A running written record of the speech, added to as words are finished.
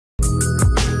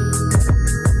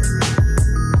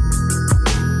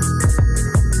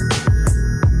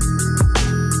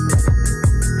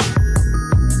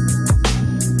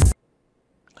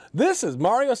This is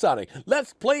Mario Sonic.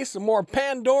 Let's play some more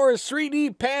Pandora's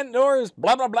 3D Pandora's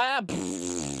blah blah blah.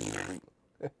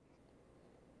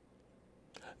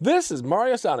 This is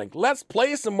Mario Sonic. Let's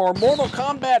play some more Mortal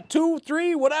Kombat 2,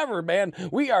 3, whatever, man.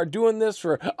 We are doing this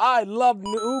for I Love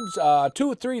Noobs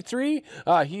 233.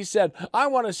 He said, I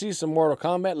want to see some Mortal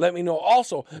Kombat. Let me know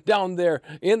also down there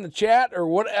in the chat or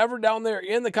whatever down there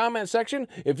in the comment section.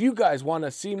 If you guys want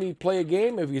to see me play a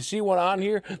game, if you see one on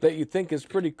here that you think is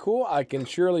pretty cool, I can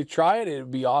surely try it. It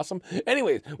would be awesome.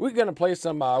 Anyways, we're going to play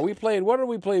some, what did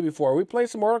we play before? We played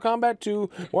some Mortal Kombat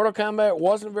 2. Mortal Kombat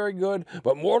wasn't very good,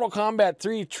 but Mortal Kombat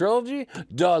 3 Trilogy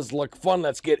does look fun.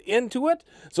 Let's get into it.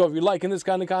 So if you're liking this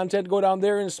kind of content, go down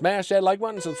there and smash that like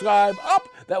button, subscribe up.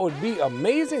 That would be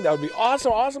amazing. That would be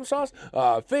awesome, awesome sauce.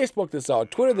 Facebook this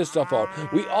out, Twitter this stuff out.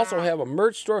 We also have a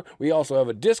merch store. We also have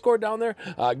a Discord down there.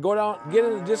 Go down, get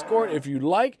in the Discord if you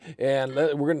like, and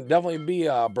we're going to definitely be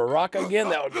Baraka again.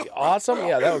 That would be awesome.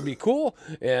 Yeah, that would be cool.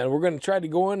 And we're going to try to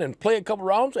go in and play a couple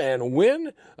rounds and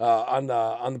win on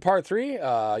the part 3.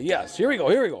 Yes, here we go,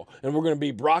 here we go. And we're going to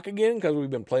be Brock again because we've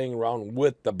been playing around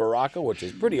with the Baraka, which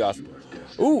is pretty awesome.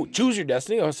 Ooh, choose your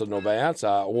destiny. Oh, so Novance,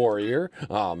 warrior,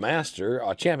 master,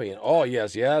 champion. Oh,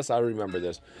 yes, yes, I remember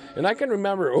this. And I can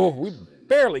remember, oh, we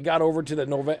barely got over to the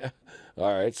Novance.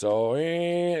 All right, so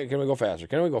can we go faster?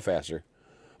 Can we go faster?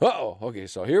 Uh-oh, okay,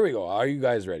 so here we go. Are you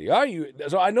guys ready? Are you?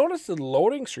 So I noticed the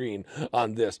loading screen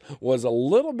on this was a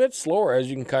little bit slower, as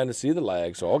you can kind of see the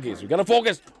lag. So, okay, so we got to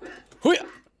focus. All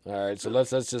right, so let's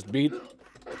just beat.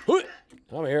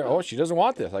 Come here. Oh, she doesn't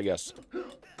want this, I guess.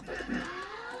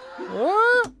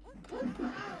 Oh!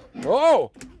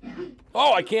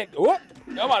 Oh, I can't. Whoop.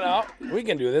 Come on now. We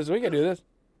can do this. We can do this.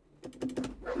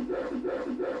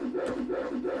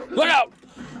 Look out!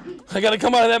 I gotta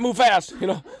come out of that move fast. You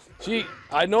know,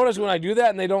 I notice when I do that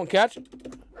and they don't catch.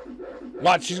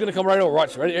 Watch, she's gonna come right over.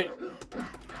 Watch, ready?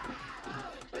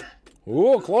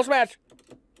 Ooh, close match.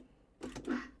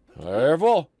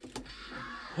 Careful.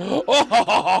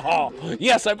 Oh,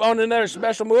 yes, I found another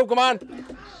special move. Come on.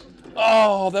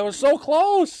 Oh, that was so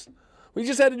close. We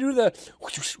just had to do the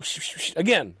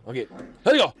again. Okay,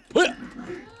 let's go.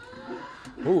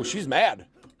 Oh, she's mad.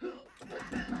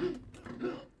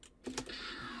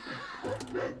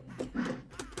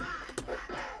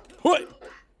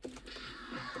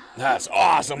 That's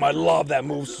awesome. I love that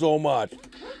move so much.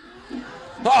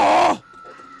 Oh!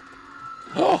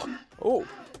 Oh! Oh!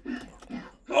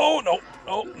 Oh, no.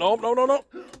 No, no, no, no, no.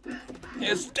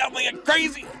 It's definitely a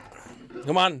crazy.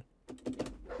 Come on.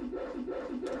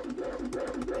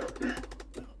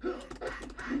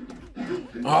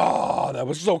 Oh, that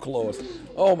was so close.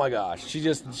 Oh my gosh. She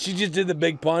just did the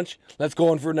big punch. Let's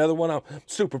go in for another one. I'm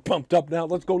super pumped up now.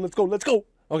 Let's go, let's go, let's go.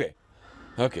 Okay.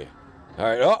 Okay. All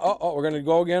right. Oh, we're going to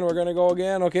go again. We're going to go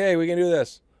again. Okay, we can do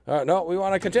this. All right, no, we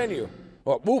want to continue.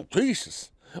 Oh,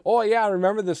 Jesus. Oh, yeah, I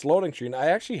remember this loading screen. I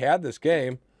actually had this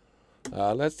game.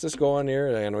 Let's just go in here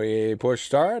and we push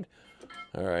start.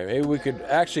 All right, maybe we could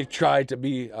actually try to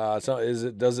be.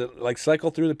 Does it like cycle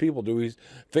through the people? Do we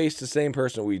face the same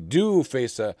person? We do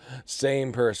face the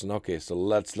same person. Okay, so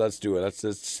let's do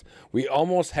it. We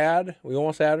almost had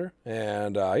her,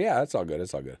 and yeah, it's all good.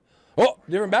 It's all good. Oh,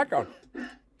 different background.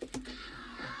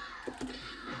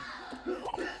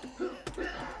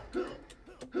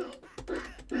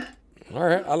 All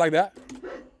right, I like that.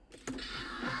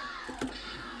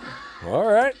 All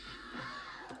right.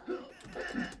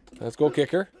 Let's go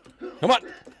kick her. Come on.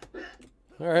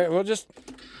 All right, we'll just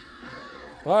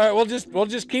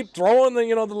keep throwing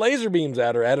the laser beams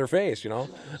at her face, you know.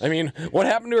 I mean, what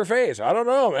happened to her face? I don't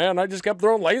know, man. I just kept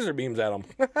throwing laser beams at them.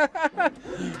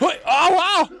 Oh,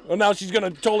 wow. Well, now she's going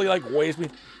to totally like waste me.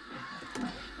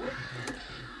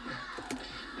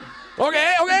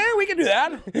 Okay, we can do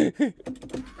that.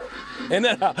 And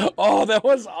then, oh, that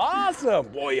was awesome.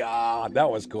 Boy, yeah, that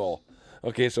was cool.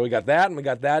 Okay, so we got that, and we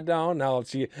got that down. Now let's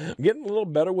see. I'm getting a little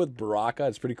better with Baraka.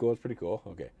 It's pretty cool. It's pretty cool.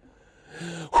 Okay.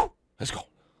 Whew, let's go.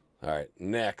 All right,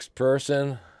 next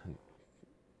person.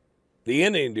 The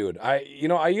Indian dude. I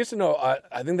used to know.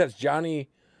 I think that's Johnny.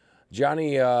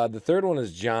 The third one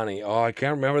is Johnny. Oh, I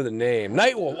can't remember the name.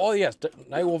 Nightwolf. Oh, yes.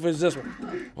 Nightwolf is this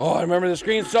one. Oh, I remember the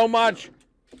screen so much.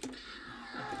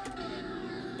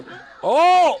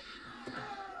 Oh!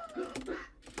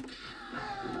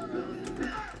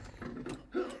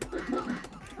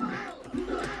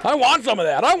 I want some of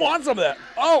that. I want some of that.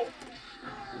 Oh.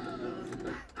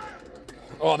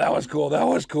 Oh, that was cool. That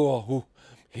was cool. Ooh,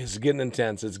 it's getting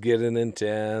intense. It's getting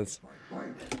intense.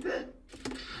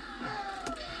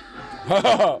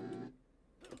 Come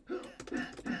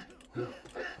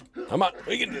on.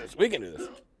 We can do this. We can do this.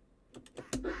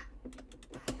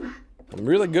 Come I'm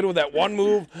really good with that one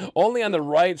move, only on the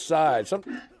right side. All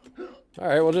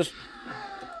right, we'll just...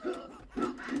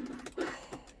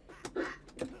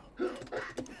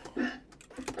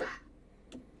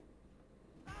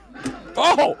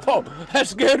 Oh, that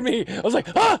scared me. I was like,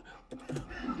 ah!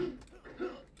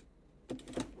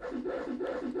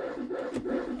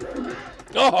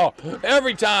 Oh,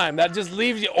 every time. That just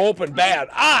leaves you open bad.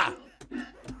 Ah!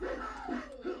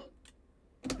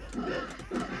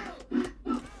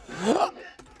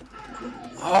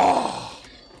 Oh,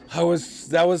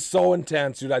 that was so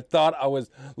intense, dude. I thought I was...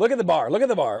 Look at the bar. Look at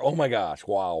the bar. Oh, my gosh.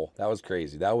 Wow. That was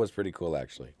crazy. That was pretty cool,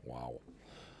 actually. Wow.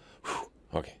 Whew.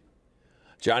 Okay.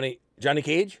 Johnny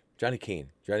Cage? Johnny Kane.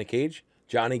 Johnny Cage?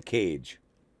 Johnny Cage.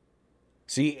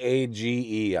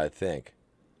 C-A-G-E, I think.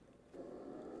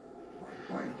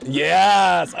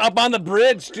 Yes! Up on the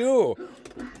bridge, too.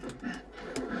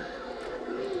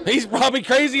 He's probably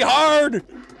crazy hard.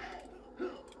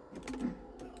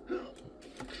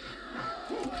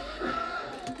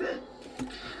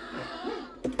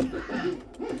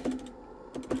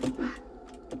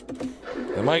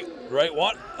 Am I right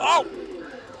one? Oh!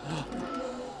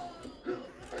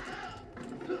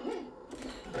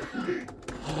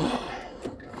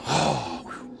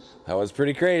 That was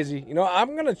pretty crazy. You know,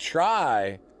 I'm gonna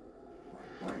try.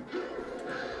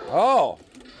 Oh,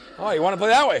 you want to play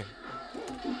that way?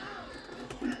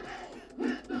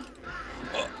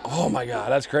 Oh my God,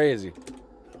 that's crazy.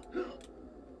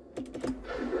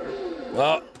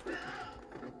 Well,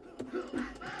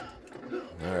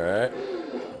 all right.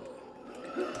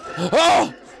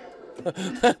 Oh,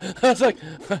 that's like,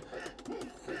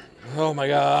 oh my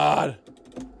God.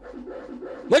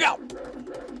 Look out.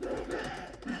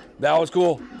 That was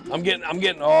cool. I'm getting,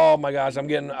 oh my gosh, I'm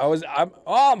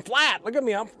flat. Look at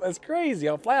me, that's crazy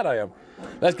how flat I am.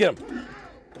 Let's get him.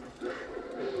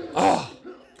 Oh.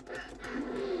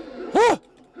 Huh.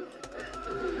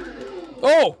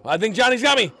 Oh, I think Johnny's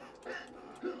got me.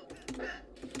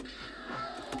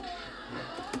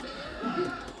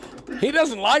 He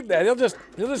doesn't like that. He'll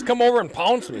just come over and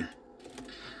pounce me.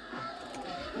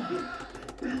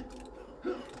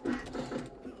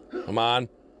 Come on.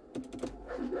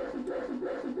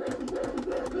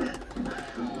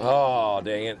 Oh,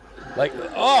 dang it. Like,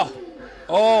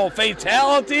 oh,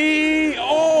 fatality.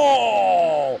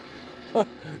 Oh,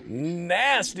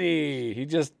 nasty. He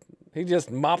just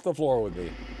mopped the floor with me.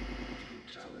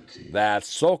 That's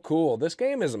so cool. This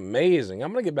game is amazing.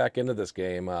 I'm going to get back into this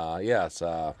game. Yes.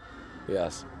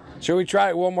 Should we try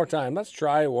it one more time? Let's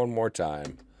try it one more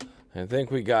time. I think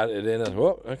we got it in.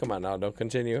 Whoa, come on now. Don't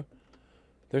continue.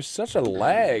 There's such a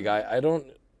lag.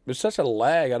 There's such a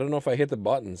lag. I don't know if I hit the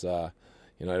buttons.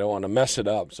 You know, I don't want to mess it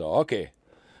up. So, okay.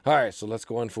 All right, so let's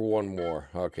go in for one more.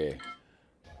 Okay.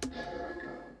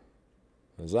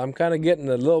 Because I'm kind of getting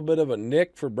a little bit of a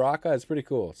nick for Braca. It's pretty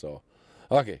cool. So,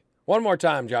 okay. One more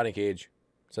time, Johnny Cage.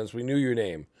 Since we knew your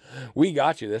name. We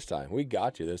got you this time. We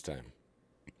got you this time.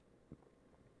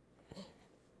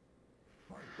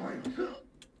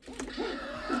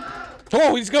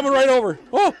 Oh, he's coming right over.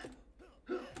 Oh!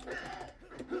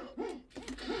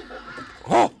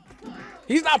 Oh!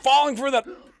 He's not falling for the...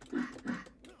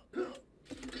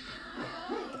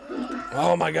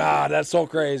 Oh my God, that's so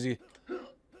crazy.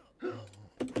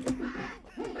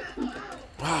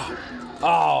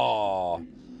 Oh,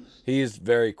 he's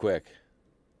very quick.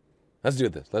 Let's do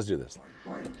this. Let's do this.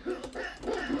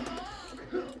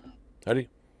 Ready?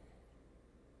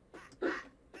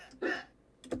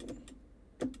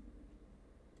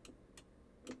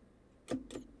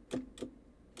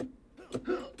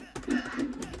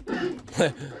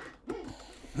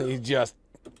 He just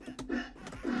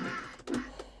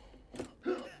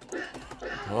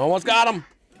almost got him.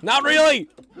 Not really.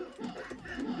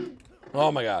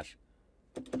 Oh my gosh.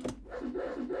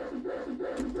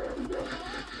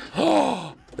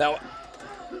 Oh, that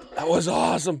was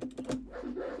awesome.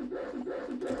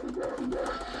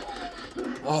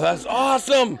 Oh, that's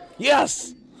awesome.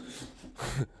 Yes.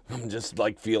 I'm just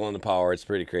like feeling the power. It's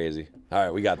pretty crazy. All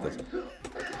right, we got this.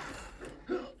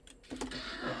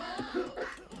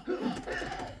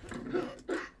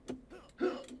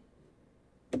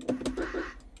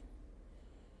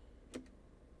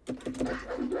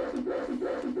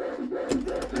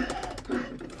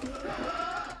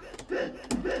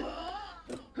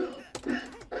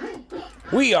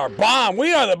 We are bomb.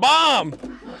 We are the bomb.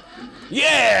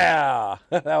 Yeah.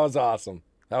 That was awesome.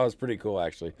 That was pretty cool,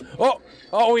 actually.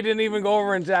 Oh, we didn't even go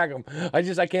over and attack him.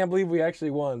 I can't believe we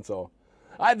actually won. So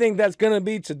I think that's going to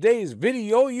be today's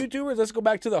video, YouTubers. Let's go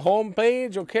back to the home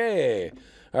page. Okay.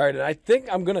 All right, and I think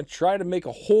I'm going to try to make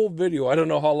a whole video. I don't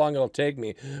know how long it'll take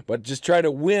me, but just try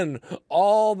to win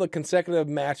all the consecutive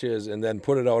matches and then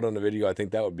put it out on the video. I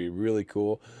think that would be really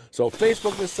cool. So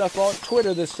Facebook this stuff out,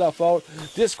 Twitter this stuff out,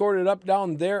 Discord it up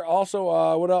down there.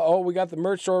 Also, we got the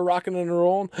merch store rocking and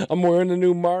rolling. I'm wearing the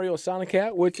new Mario Sonic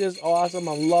hat, which is awesome.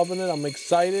 I'm loving it. I'm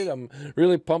excited. I'm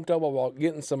really pumped up about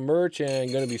getting some merch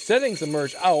and going to be sending some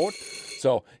merch out.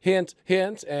 So hint,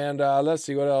 hint, and let's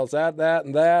see what else, that,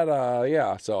 and that,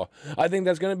 yeah. So I think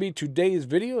that's going to be today's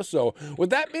video. So with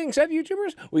that being said,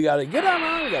 YouTubers, we got to get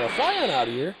on, we got to fly on out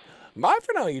of here. Bye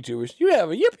for now, YouTubers. You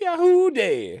have a yippee-yahoo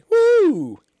day.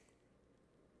 Woo!